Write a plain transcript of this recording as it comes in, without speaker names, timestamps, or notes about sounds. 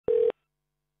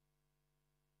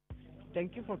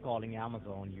Thank you for calling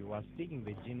Amazon. You are speaking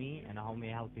with Jimmy, and how may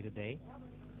I help you today?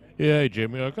 Yeah, hey,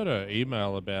 Jimmy, I got an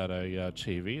email about a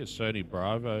TV, a Sony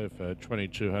Bravo for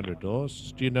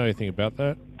 $2,200. Do you know anything about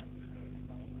that?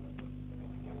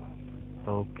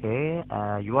 Okay,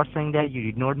 you are saying that you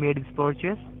did not make this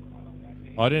purchase?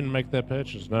 I didn't make that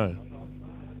purchase, no.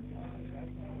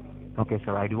 Okay,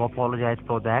 sir, I do apologize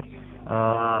for that.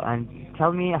 And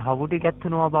tell me, how would you get to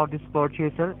know about this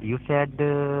purchase, sir? You said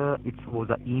it was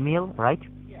an email, right?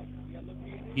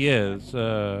 Yeah, it's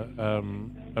a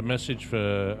message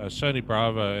for a Sony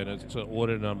Bravo, and it's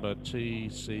order number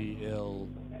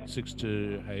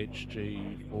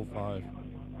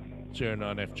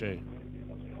TCL62HG4509FG.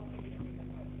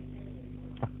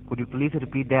 Could you please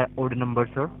repeat that order number,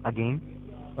 sir, again?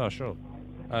 Oh, sure.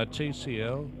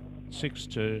 TCL Mhm.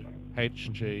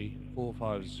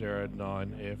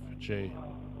 62HG45009FG.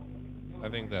 I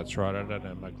think that's right. I don't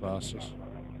have my glasses.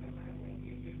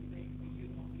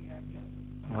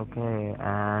 Okay,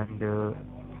 and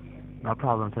no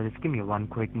problem, sir. Just give me one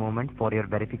quick moment for your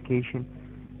verification.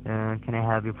 Can I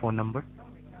have your phone number?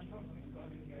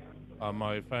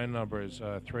 My phone number is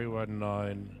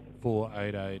 319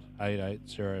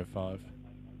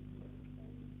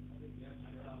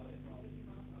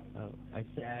 I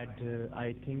said,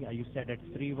 I think you said it's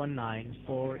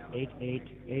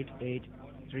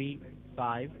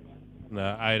 319-488-8835.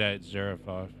 No,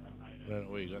 8805. I don't know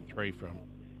where you got three from.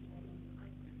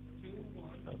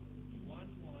 Oh,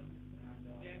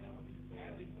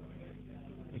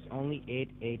 it's only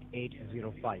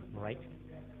 88805, right?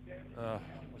 I'll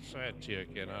say it to you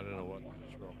again. I don't know what's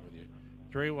wrong with you.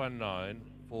 319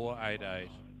 488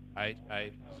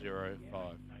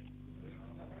 8805.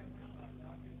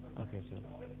 Okay, sir.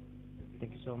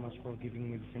 Thank you so much for giving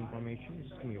me this information.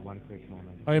 Just give me one quick moment,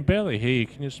 I can okay? barely hear you.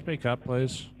 Can you speak up,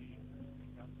 please?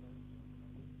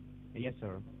 Yes,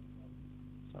 sir.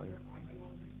 Sorry.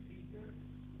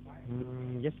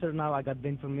 Yes, sir. Now I got the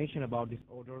information about this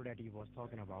order that he was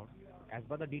talking about. As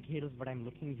per the details, what I'm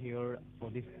looking here for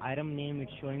this item name,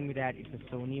 it's showing me that it's a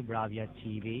Sony Bravia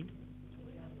TV,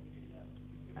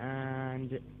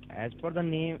 and as per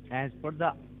the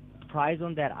price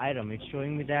on that item, it's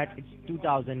showing me that it's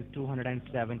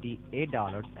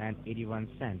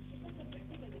 $2,278.81.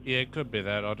 Yeah, it could be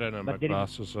that. I don't have my But there is,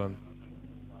 glasses on.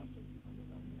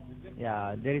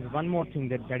 yeah, there is one more thing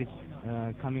that is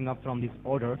coming up from this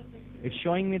order. It's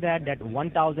showing me that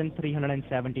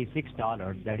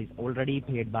 $1,376 that is already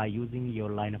paid by using your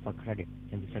line of a credit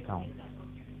in this account.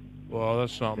 Well,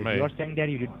 that's not So if you are me. saying that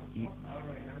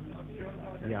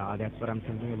yeah, that's what I'm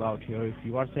thinking about here. If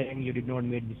you are saying you did not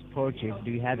make this purchase,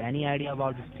 do you have any idea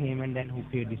about this payment and who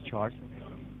paid this charge?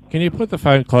 Can you put the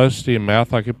phone close to your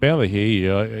mouth? I can barely hear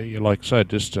you. You're like so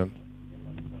distant.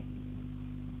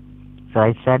 So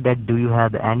I said that do you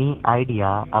have any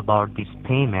idea about this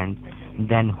payment?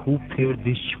 Then who paid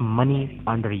this money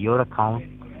under your account?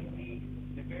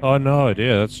 Oh, no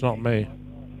idea. That's not me.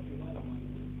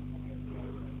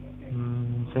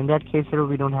 So in that case, sir,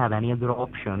 we don't have any other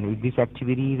option. If this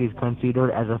activity is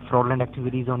considered as a fraudulent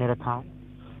activities on your account,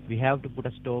 we have to put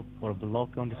a stop or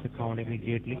block on this account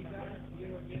immediately.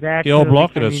 That Yeah, I'll we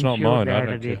block it. can It's not ensure mine. I that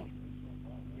don't care.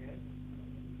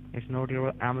 it's not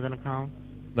your Amazon account.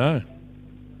 No.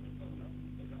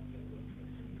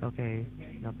 Okay,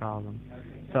 no problem.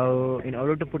 So in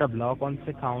order to put a block on this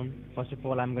account, first of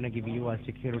all, I'm gonna give you a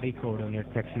security code on your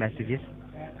text messages.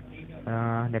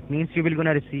 That means you will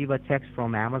gonna receive a text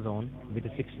from Amazon with a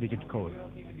six-digit code.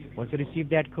 Once you receive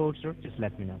that code, sir, just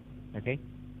let me know. Okay?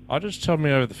 I just tell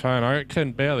me over the phone. I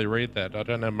can barely read that. I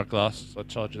don't have my glasses. I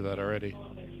told you that already.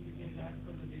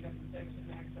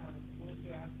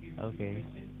 Okay.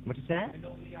 What is that?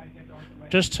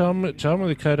 Just tell me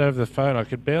the code over the phone. I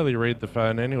could barely read the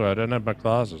phone anyway. I don't have my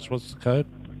glasses. What's the code?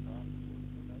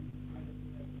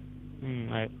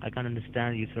 I can't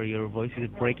understand you, sir. Your voice is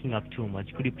breaking up too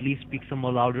much. Could you please speak some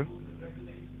more louder?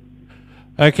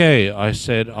 Okay, I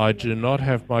said I do not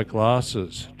have my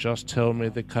glasses. Just tell me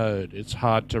the code. It's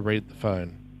hard to read the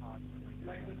phone.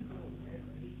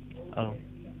 Oh,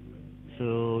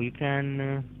 so you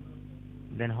can.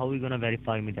 Then how are you gonna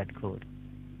verify me that code?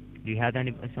 Do you have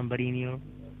any somebody in your?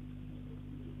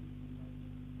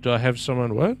 Do I have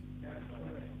someone what?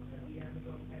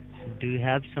 Do you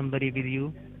have somebody with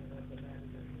you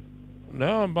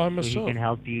No, I'm by so he can myself.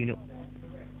 help you?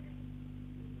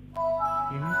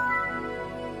 Mm-hmm.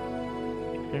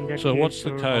 So in that So case, what's the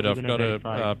sir, how are code? we I've gonna got a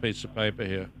verify? piece of paper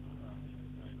here.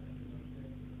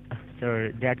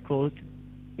 Sir, that code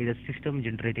is a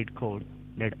system-generated code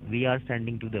that we are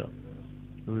sending to the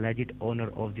legit owner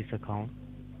of this account.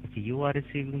 If you are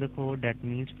receiving the code, that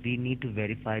means we need to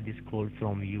verify this code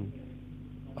from you.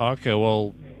 Okay,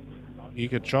 well, you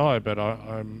could try, but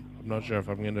I'm not sure if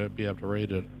I'm going to be able to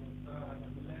read it.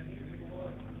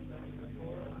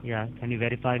 Yeah, can you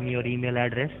verify me your email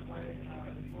address?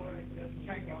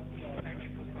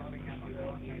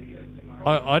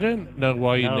 I don't know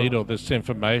why you need Hello? all this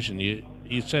information.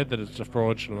 You said that it's a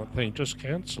fraudulent thing. Just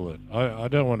cancel it. I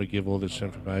don't want to give all this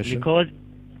information. Because,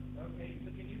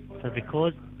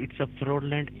 because it's a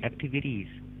fraudulent activities.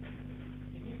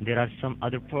 There are some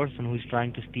other person who is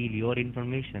trying to steal your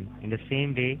information. In the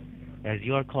same way as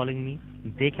you are calling me,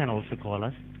 they can also call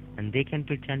us and they can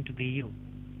pretend to be you,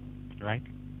 right?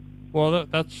 Well,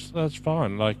 that's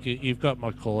fine. Like you've got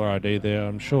my caller ID there,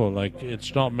 I'm sure. Like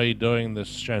it's not me doing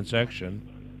this transaction,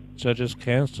 so just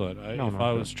cancel it. No, If no,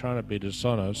 I sir. was trying to be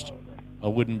dishonest, I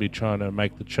wouldn't be trying to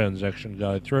make the transaction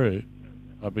go through.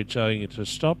 I'd be telling you to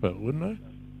stop it, wouldn't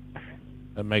I?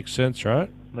 That makes sense, right?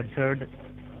 But sir,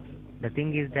 the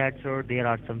thing is that, sir, there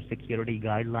are some security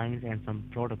guidelines and some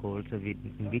protocols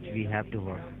in which we have to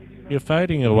work. You're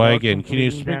fading If away not again. Can you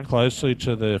completing speak them, closely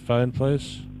to the phone,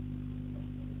 please?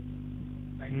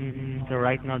 so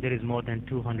right now there is more than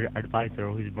 200 advisor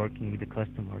who is working with the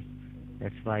customers.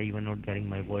 That's why you are not getting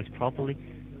my voice properly.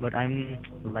 But I'm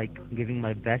like giving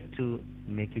my best to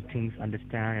make you things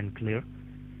understand and clear.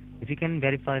 If you can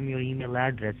verify me your email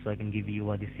address so I can give you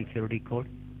the security code.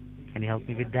 Can you help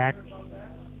me with that?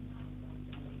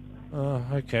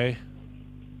 Okay.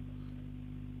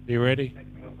 You ready?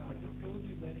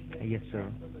 Yes, sir.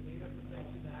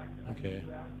 Okay.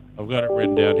 I've got it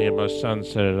written down here. My son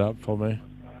set it up for me.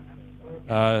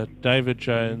 David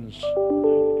Jones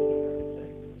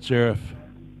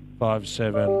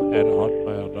 057 at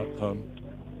hotmail.com.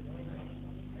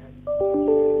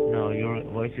 No, your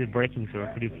voice is breaking, sir.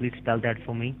 Could you please spell that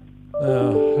for me? I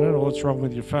don't know what's wrong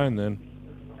with your phone then.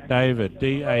 David,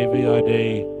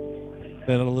 David,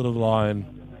 then a little line,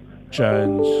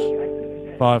 Jones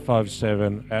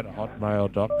 557 at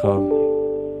hotmail.com.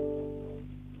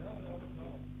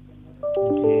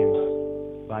 James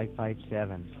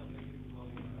 557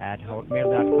 at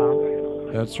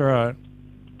hotmail.com. That's right.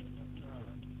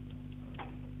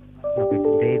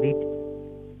 Okay, David,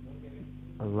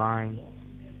 line,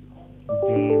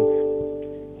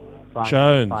 James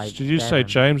Jones. Did you say 557.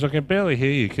 James? I can barely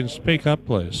hear you. Can you speak up,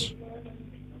 please?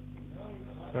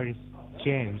 Sorry,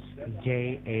 James,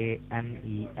 James,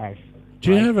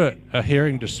 Do you right? have a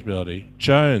hearing disability?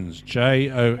 Jones,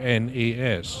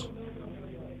 Jones.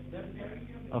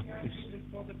 Oh, it's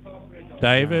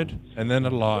David, Jones. and then a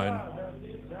line,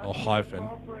 or hyphen,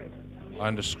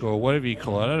 underscore, whatever you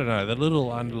call it. I don't know, the little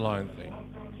underline thing.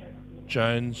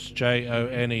 Jones, Jones,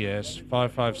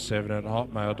 557 at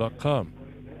hotmail.com.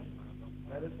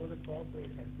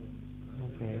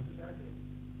 Okay.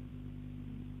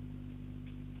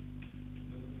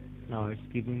 Now it's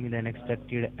giving me the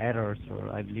unexpected error, so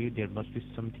I believe there must be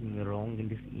something wrong in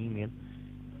this email.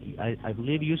 I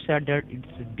believe you said that it's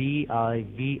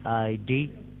Divid,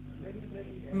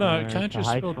 No, it's can't a you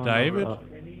spell hyphen or David?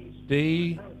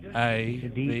 D it's A a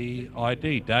D. V I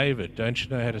D. David. Don't you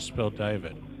know how to spell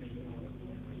David?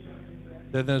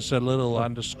 Then there's a little Oh,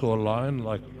 underscore line,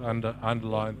 like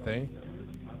underline thing.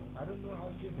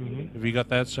 Have you got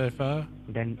that so far?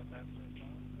 then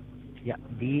yeah,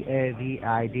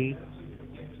 David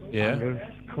Yeah?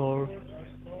 underscore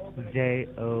Jones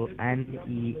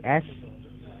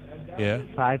Yeah?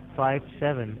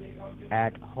 557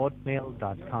 at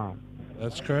hotmail.com.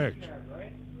 That's correct.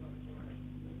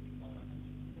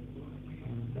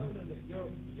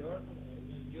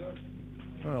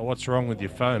 I don't know what's wrong with your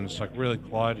phone. It's like really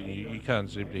quiet and you can't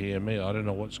seem to hear me. I don't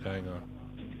know what's going on.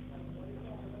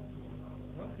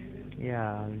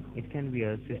 Yeah, it can be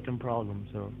a system problem,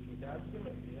 so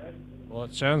Well,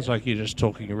 it sounds like you're just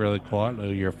talking really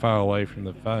quietly. You're far away from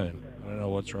the phone. I don't know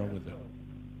what's wrong with it.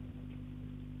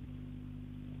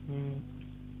 hmm,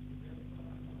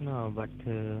 no, but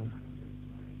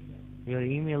your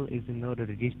email is not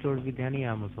registered with any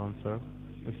Amazon, sir.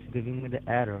 It's giving me the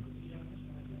error.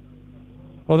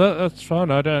 Well, that's fine.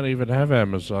 I don't even have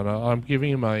Amazon. I'm giving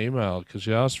you my email because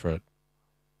you asked for it.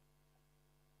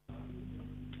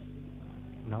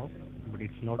 No, but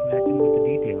it's not matching with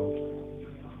the details.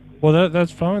 Well,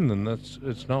 that's fine then.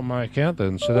 It's not my account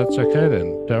then, so that's okay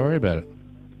then. Don't worry about it.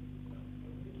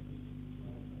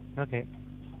 Okay,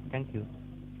 thank you.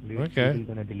 We Okay. will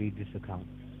gonna delete this account.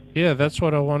 Yeah, Yep, that's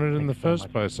what I wanted in thank the you so much.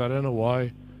 first place. I don't know why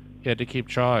you had to keep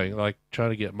trying, like trying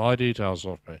to get my details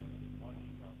off me.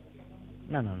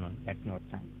 No, no, no, that's not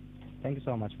time. Thank you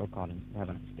so much for calling. Have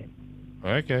a nice day.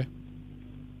 Okay.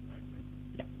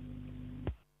 Yeah.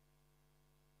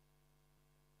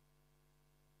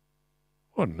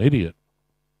 What an idiot.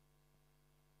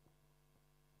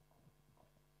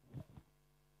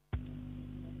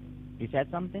 You said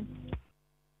something?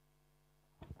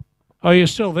 Oh, you're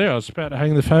still there. I was about to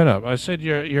hang the phone up. I said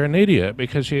you're an idiot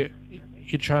because you're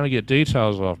trying to get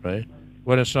details off me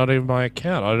when it's not even my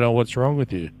account. I don't know what's wrong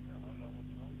with you.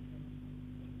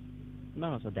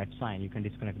 No, no, so that's fine. You can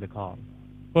disconnect the call.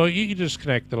 Well, you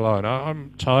disconnect the line.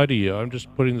 I'm tired of you. I'm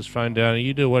just putting this phone down, and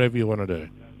you do whatever you want to do.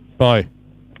 Bye.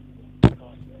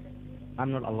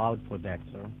 I'm not allowed for that,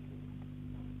 sir.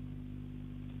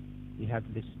 You have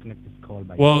to disconnect this call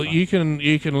by Well, yourself.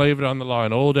 you can leave it on the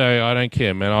line all day. I don't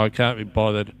care, man. I can't be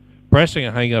bothered pressing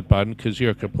a hang up button because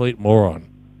you're a complete moron.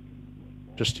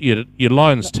 Just your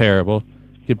line's terrible.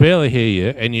 You barely hear you,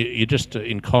 and you're just an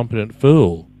incompetent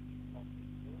fool.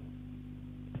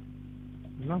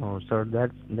 No, sir,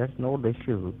 that's not the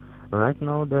issue. Right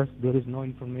now, there is no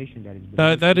information that is being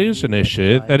No, that is received. an That's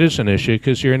issue. why. That is an issue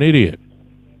because you're an idiot.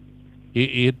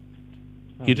 You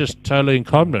No, you're just totally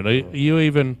incompetent. no, Are you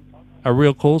even a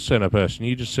real call center person?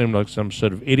 You just seem like some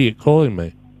sort of idiot calling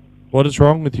me. What is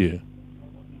wrong with you?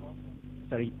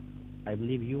 sir, I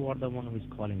believe you are the one who is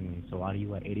calling me. So are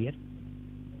you an idiot?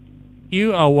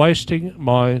 You are wasting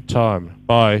my time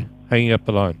by hanging up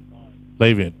the line.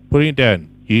 Leaving it. Putting it down.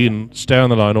 You can stay on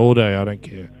the line all day. I don't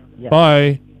care. Yeah.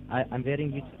 Bye. I'm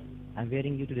waiting you. I'm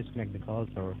waiting you to disconnect the call,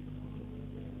 sir.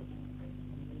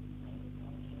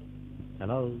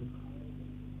 Hello,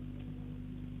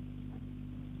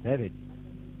 David.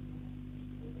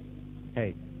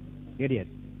 Hey, idiot.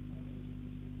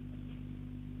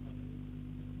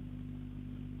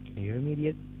 Can you hear me,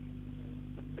 idiot?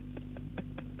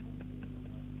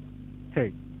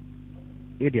 Hey,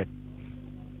 idiot.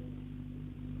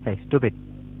 Hey, stupid.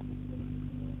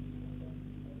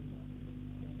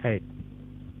 Hey,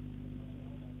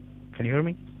 can you hear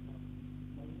me?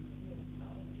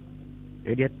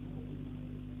 Idiot.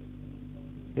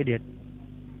 Idiot.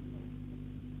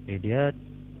 Idiot.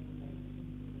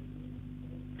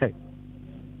 Hey.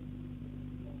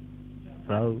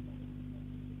 Hello.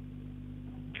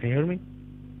 Can you hear me?